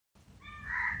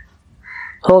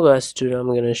Hello guys, today I'm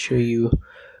gonna show you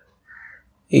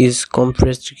is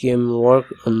compressed game work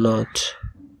or not.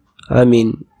 I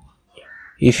mean,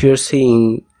 if you're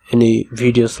seeing any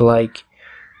videos like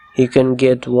you can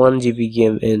get 1 GB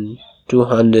game in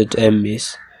 200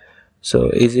 MBs,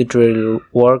 so is it really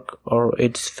work or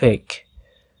it's fake?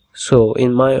 So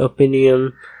in my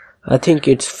opinion, I think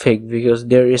it's fake because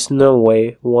there is no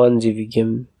way 1 GB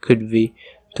game could be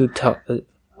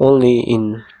only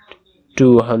in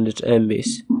 200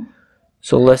 MBs.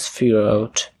 So let's figure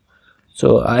out.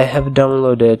 So I have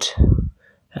downloaded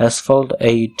Asphalt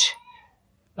 8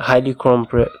 highly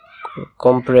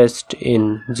compressed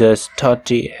in just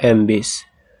 30 MBs.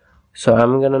 So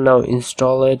I'm gonna now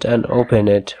install it and open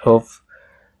it. Hope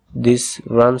this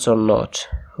runs or not.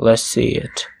 Let's see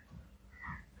it.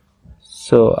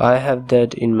 So I have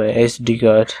that in my SD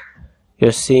card.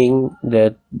 You're seeing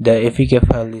that the APK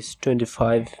file is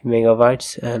 25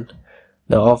 megabytes and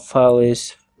the OFF file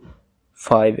is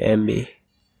 5 MB.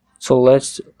 So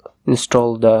let's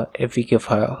install the APK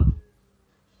file.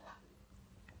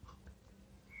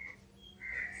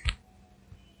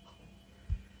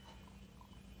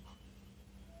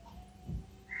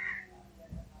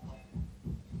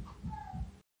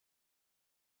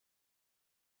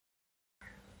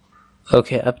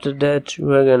 Okay, after that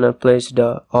we're gonna place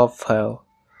the OFF file.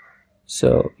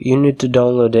 So you need to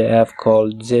download the app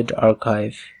called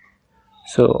Z-Archive.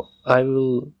 So I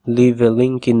will leave a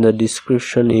link in the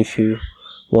description if you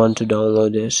want to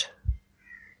download it.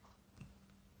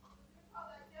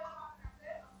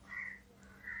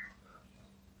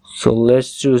 So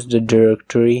let's choose the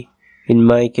directory. In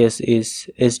my case is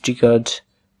SD card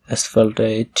Asphalt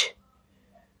 8,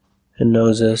 and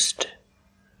now just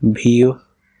view,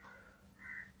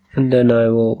 and then I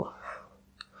will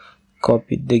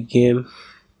copy the game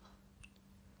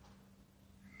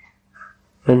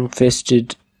and paste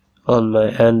it on my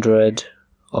Android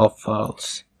OFF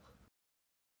files.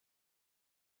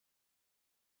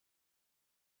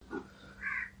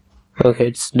 Okay,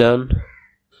 it's done.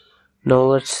 Now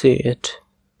let's see it.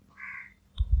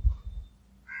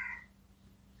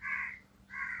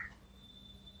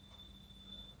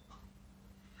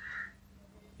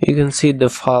 You can see the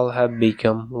file have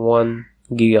become 1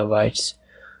 gigabytes.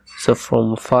 So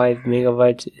from 5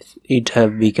 megabytes it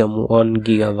have become 1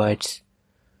 gigabytes.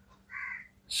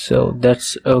 So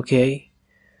that's okay.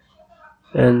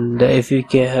 And the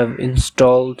APK have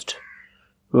installed.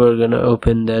 We're gonna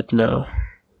open that now.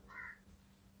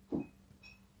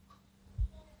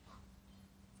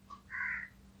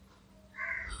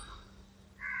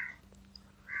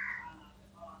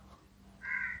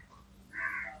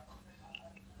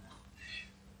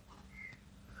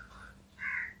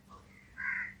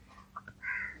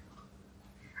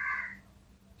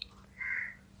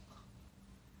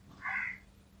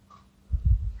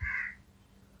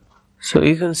 So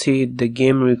you can see the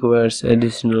game requires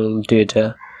additional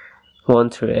data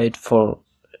 1384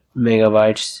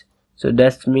 megabytes. So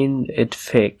that means it's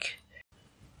fake.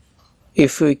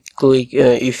 If we click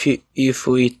if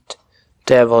we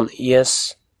tap on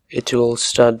yes, it will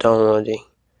start downloading,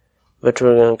 but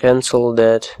we're gonna cancel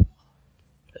that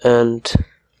and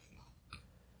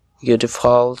go to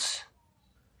files,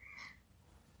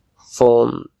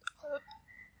 phone,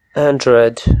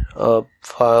 Android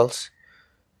files,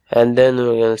 and then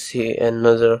we're gonna see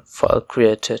another file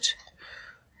created.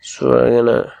 So we're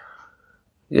gonna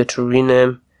go to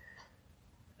rename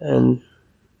and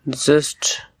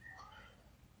just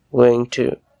going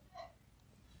to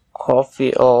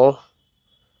copy all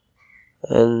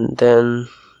and then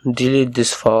delete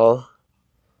this file.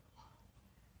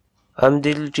 I'm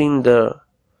deleting the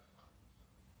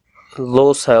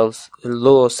low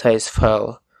size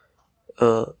file,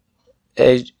 18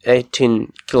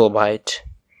 kilobyte.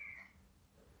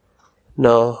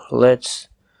 Now let's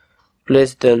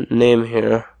place the name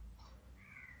here.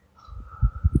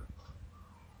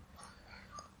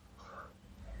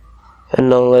 And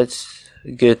now let's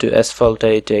go to Asphalt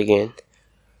 8 again.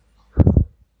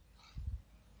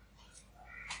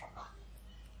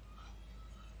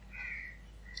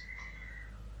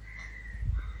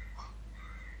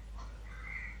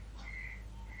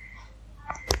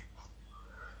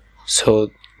 So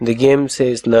the game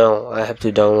says now I have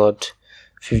to download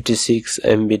 56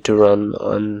 MB to run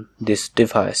on this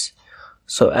device.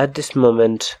 So at this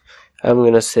moment I'm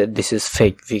gonna say this is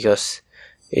fake because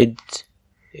it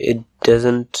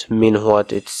doesn't mean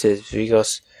what it says,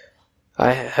 because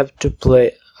I have to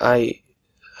play I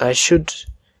should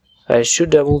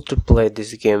able to play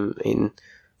this game in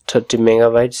 30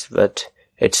 megabytes, but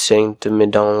it's saying to me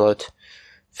download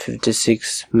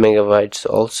 56 megabytes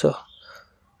also.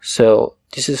 So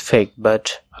this is fake,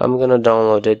 but I'm gonna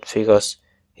download it because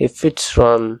if it's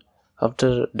run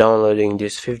after downloading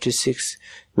this 56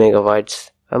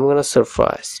 megabytes, I'm gonna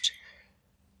surprised.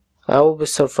 I will be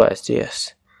surprised,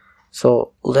 yes.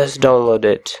 So let's download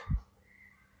it.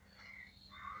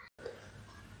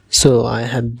 So I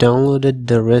have downloaded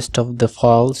the rest of the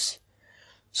files.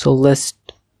 So let's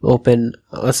open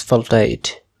Asphalt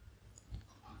 8.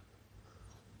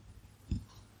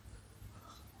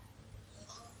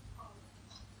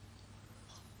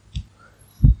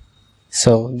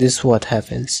 So this is what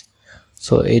happens.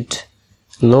 So it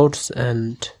loads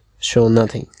and show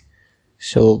nothing.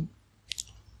 So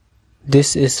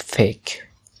this is fake,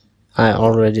 I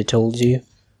already told you.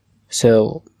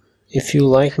 So if you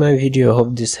like my video,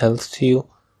 hope this helps you.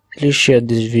 Please share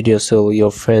this video so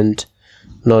your friend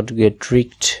not get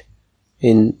tricked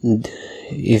in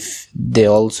if they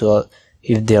are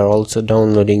also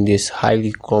downloading these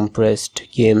highly compressed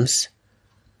games.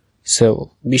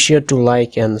 So be sure to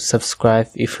like and subscribe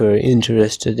if you're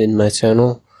interested in my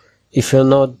channel. If you're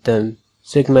not, then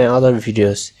check my other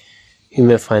videos, you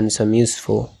may find some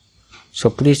useful. So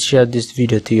please share this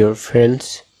video to your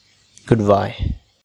friends. Goodbye.